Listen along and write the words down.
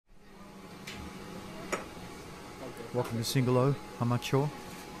Welcome to SingleO, Hamacho.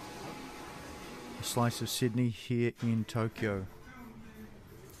 A slice of Sydney here in Tokyo.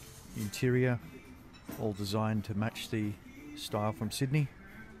 Interior, all designed to match the style from Sydney.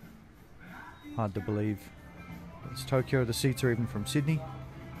 Hard to believe it's Tokyo. The seats are even from Sydney.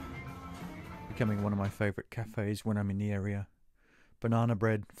 Becoming one of my favourite cafes when I'm in the area. Banana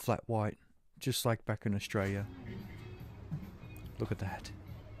bread, flat white, just like back in Australia. Look at that.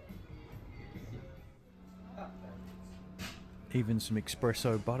 Even some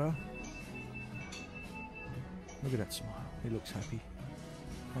espresso butter. Look at that smile. He looks happy.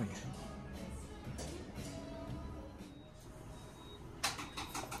 Oh yeah.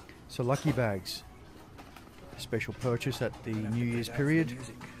 So lucky bags. A special purchase at the New Year's period.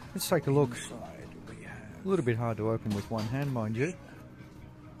 Let's take a look. A little bit hard to open with one hand, mind you.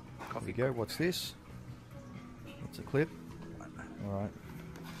 Here we go. What's this? That's a clip. Alright.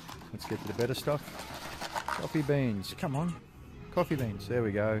 Let's get to the better stuff. Coffee beans. Come on. Coffee beans. There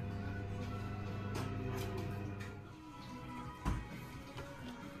we go.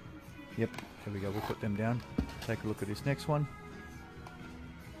 Yep. There we go. We'll put them down. Take a look at this next one.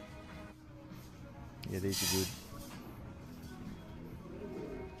 Yeah, these are good.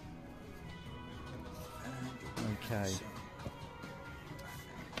 Okay.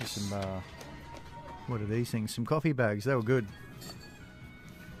 Here's some, what are these things? Some coffee bags. They were good.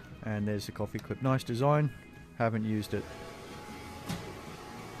 And there's the coffee clip. Nice design. Haven't used it.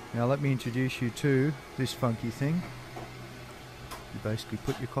 Now let me introduce you to this funky thing. You basically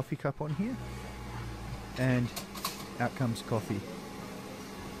put your coffee cup on here. And out comes coffee.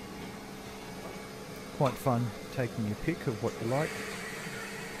 Quite fun taking your pick of what you like.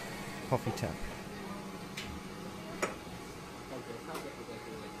 Coffee tap.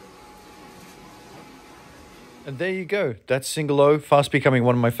 And there you go. That's SingleO, fast becoming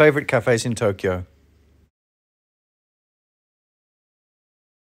one of my favourite cafes in Tokyo.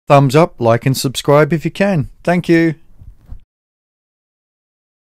 Thumbs up, like and subscribe if you can. Thank you.